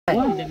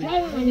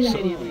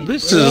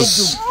This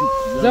is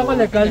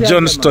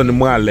Johnstone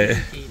Mwale.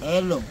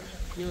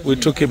 We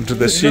took him to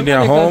the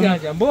senior home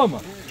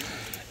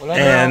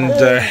and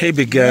he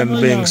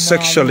began being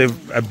sexually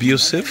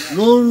abusive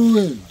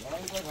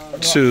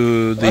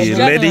to the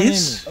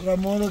ladies.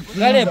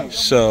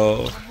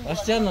 So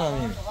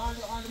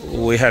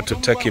we had to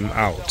take him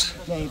out.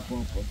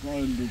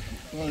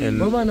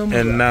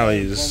 And now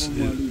he's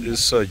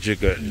so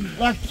jiggered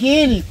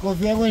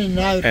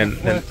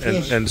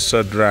and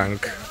so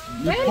drunk.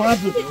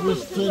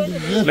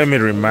 Let me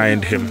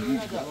remind him.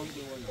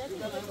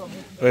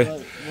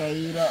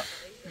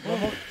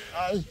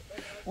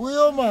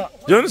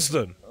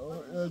 Johnston,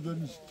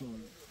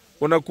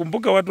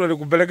 unakumbuka watu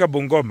walikupeleka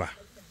Bungoma?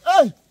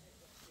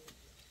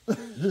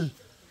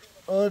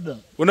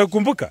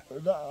 Unakumbuka?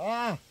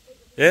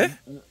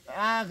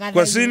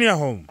 Kwa senior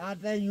home.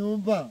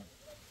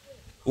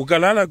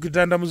 Ukalala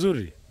kitanda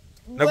mzuri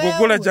na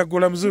kukula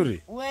chakula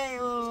mzuri.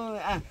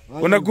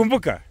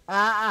 Unakumbuka?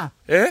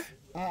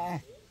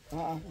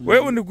 Wewe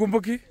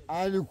unikumbuki?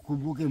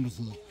 Alikumbuke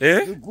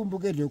mzee.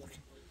 Nikumbuke dokta.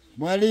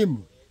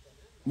 Mwalimu.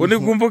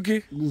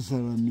 Unikumbuki?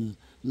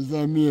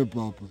 Nisamie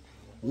papa.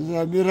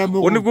 Nisamie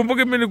Mungu.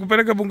 Unikumbuki mimi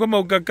nikupeleka Bungoma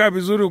ukakaa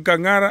vizuri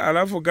ukangara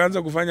alafu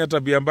ukaanza kufanya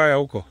tabia mbaya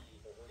huko?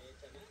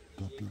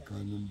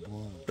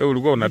 Wewe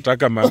ulikuwa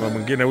unataka mama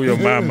mwingine huyo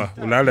mama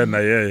ulale na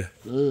yeye.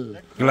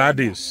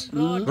 Gladys.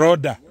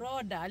 Roda.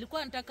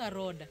 Alikuwa anataka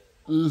Roda.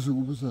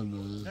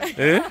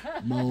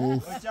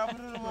 Maofu.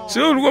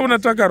 Sio ulikuwa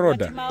unataka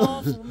Roda?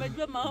 Maofu,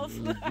 umejua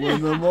maofu.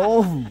 Wana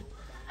maofu.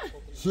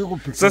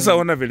 Sasa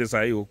ona vile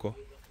saa hii huko.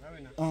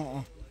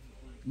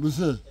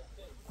 Mzee,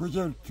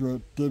 kuja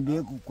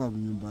tutembee kwa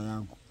nyumba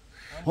yangu.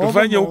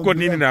 Tufanye huko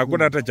nini na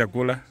hakuna hata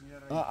chakula?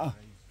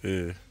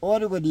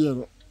 Ori kwa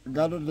diero.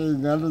 Galo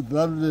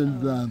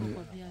ndano.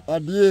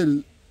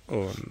 Adieri.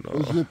 Oh no.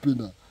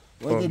 Usipina.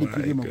 Waje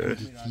nipige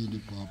magoti chini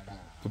papa.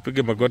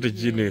 Kupige magoti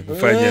chini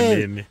kufanya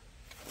nini?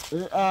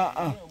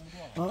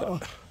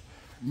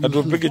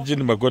 Atupige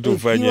chini magoti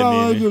ufanye nini?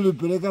 Waje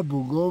ulipeleka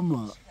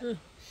Bungoma.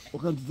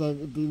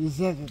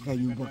 Ukanitengenezea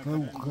kanyumba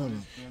kangu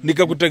kana.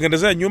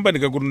 Nikakutengenezea nyumba,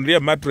 nikakununulia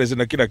mattress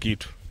na kila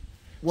kitu.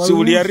 Si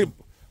uliharibu?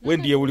 Wewe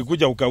ndiye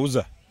ulikuja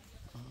ukauza.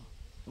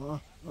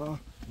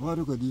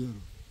 Wari kwa diero.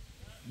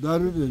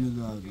 Daru.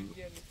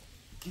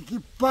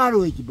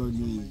 Kikiparo hiki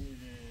Bunyore.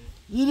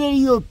 Ile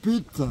hiyo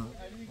pita.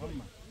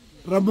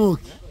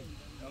 Ramoki.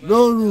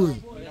 Lorue.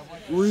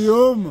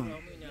 Uyoma.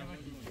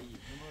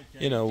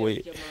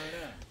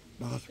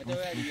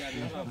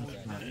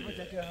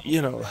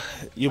 You know,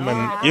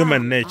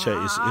 human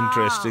nature is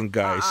interesting,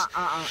 guys.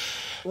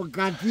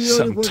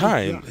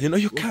 Sometimes,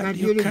 you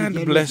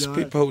can't bless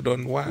people who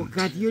don't want.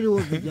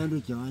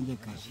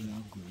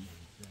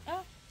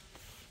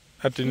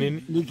 Hati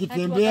nini?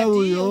 Nikitembea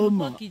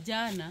Uyoma.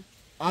 Kijana.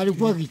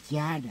 Alikuwa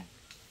kijana.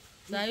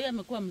 Sasa yeye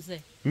amekuwa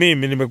mzee.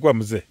 Mimi nimekuwa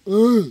mzee.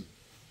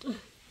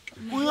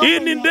 Hii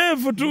ni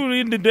ndefu tu,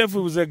 hii ni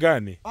ndefu mzee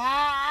gani?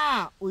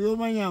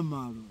 Uyoma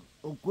Nyamalo.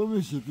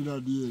 Ukome shikila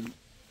dieri.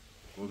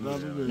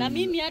 Na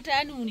mimi hata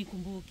yani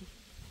unikumbuki.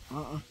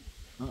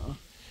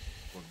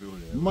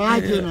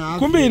 Maje na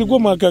kumbe ilikuwa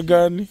mwaka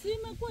gani? Si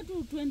imekuwa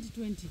tu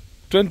 2020.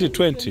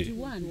 2020.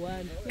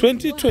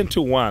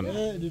 2021.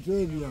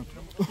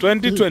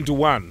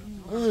 2021.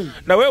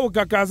 Na wewe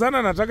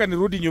ukakazana nataka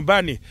nirudi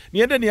nyumbani.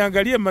 Niende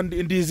niangalie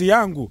ndizi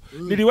yangu.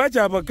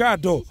 Niliwacha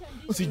avocado.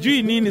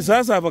 Sijui nini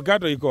sasa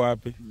avocado iko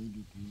wapi?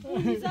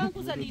 Ndizi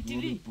zangu za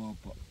litili.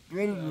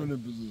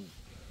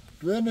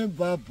 Twende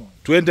papa.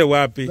 Twende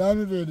wapi?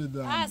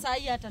 Saa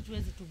hii hata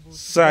tuwezi tubu.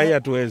 Saa hii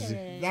hatuwezi.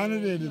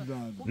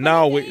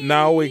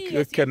 Now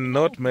we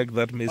cannot make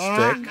that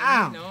mistake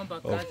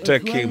of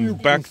taking him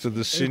back to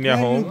the senior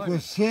home.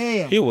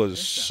 He was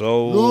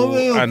so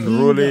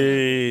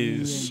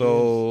unruly,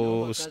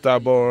 so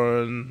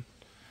stubborn.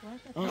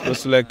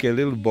 Just like a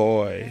little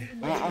boy,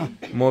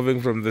 moving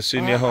from the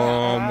senior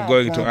home,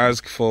 going to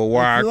ask for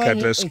work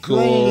at a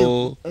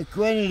school,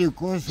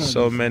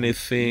 so many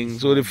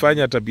things.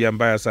 Ulifanya tabia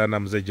mbaya sana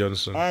mzee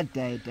Johnson.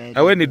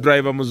 Awe ni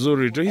driver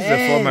mzuri tu. He's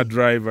a former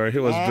driver. He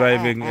was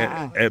driving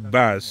a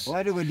bus.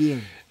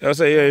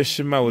 Sasa hiyo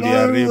heshima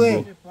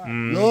uliharibu.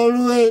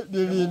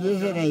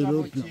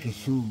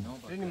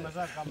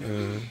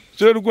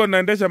 Sio ulikuwa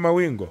unaendesha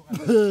mawingo?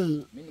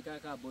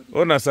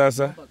 Ona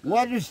sasa.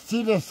 Watu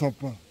stila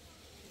sapa.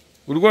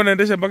 Ulikuwa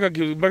unaendesha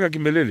mpaka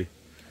Kimeleli?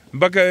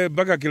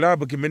 Mpaka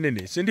Kilabu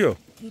Kimenini, si ndio?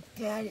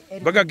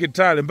 Mpaka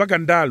Kitale, mpaka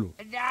Ndalu.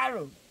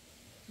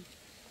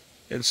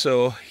 And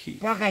so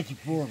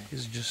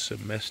he's just a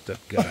messed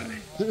up guy.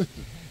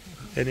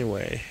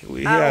 Anyway, we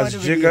here as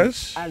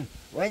jiggers.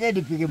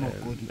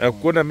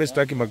 Hakuna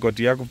mistaki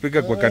magoti yako,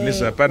 piga kwa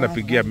kanisa, hapana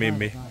pigia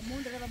mimi.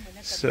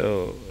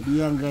 So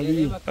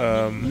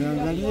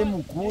niangalie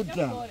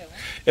mkuta.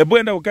 Ebu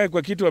enda ukae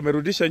kwa kitu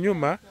wamerudisha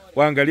nyuma,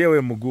 waangalie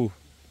we mguu.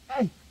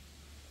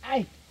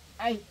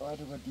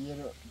 Watu kwa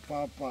tiero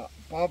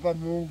papa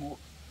Mungu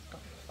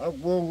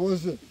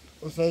akuongoze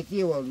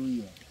usaitie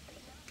Waluya.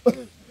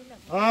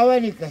 Hawa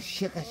ni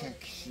kashika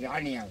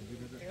shakishani hapo.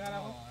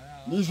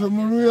 Niso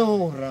muluya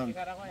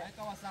uranga.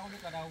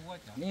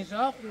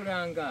 Niso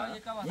kuranga.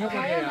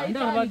 Nyekolera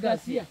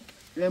ndabagasia.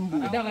 Lembu.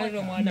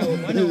 Ndakalero mwana wo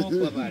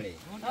pale.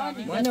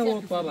 Mwana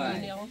wo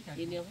pale.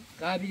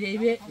 Kabire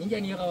ibe ninja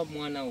niyo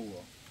mwana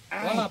wo.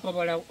 Waba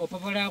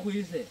opapala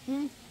kuise.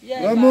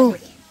 Ramu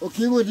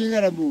ukiwa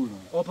tingara bula.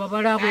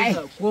 Opapala kuise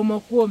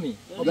kuomi.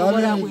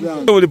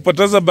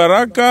 Ulipoteza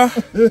baraka.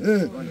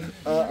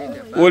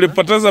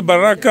 Ulipoteza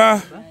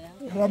baraka.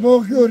 Ramu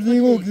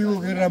ukiwa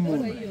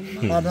kiramu.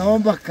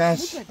 Anaomba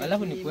kazi.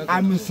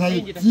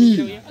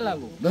 Amsaidie.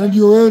 Na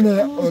ndio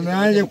wewe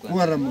unaanza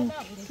kuwa Ramu.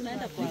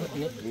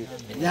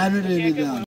 Yaani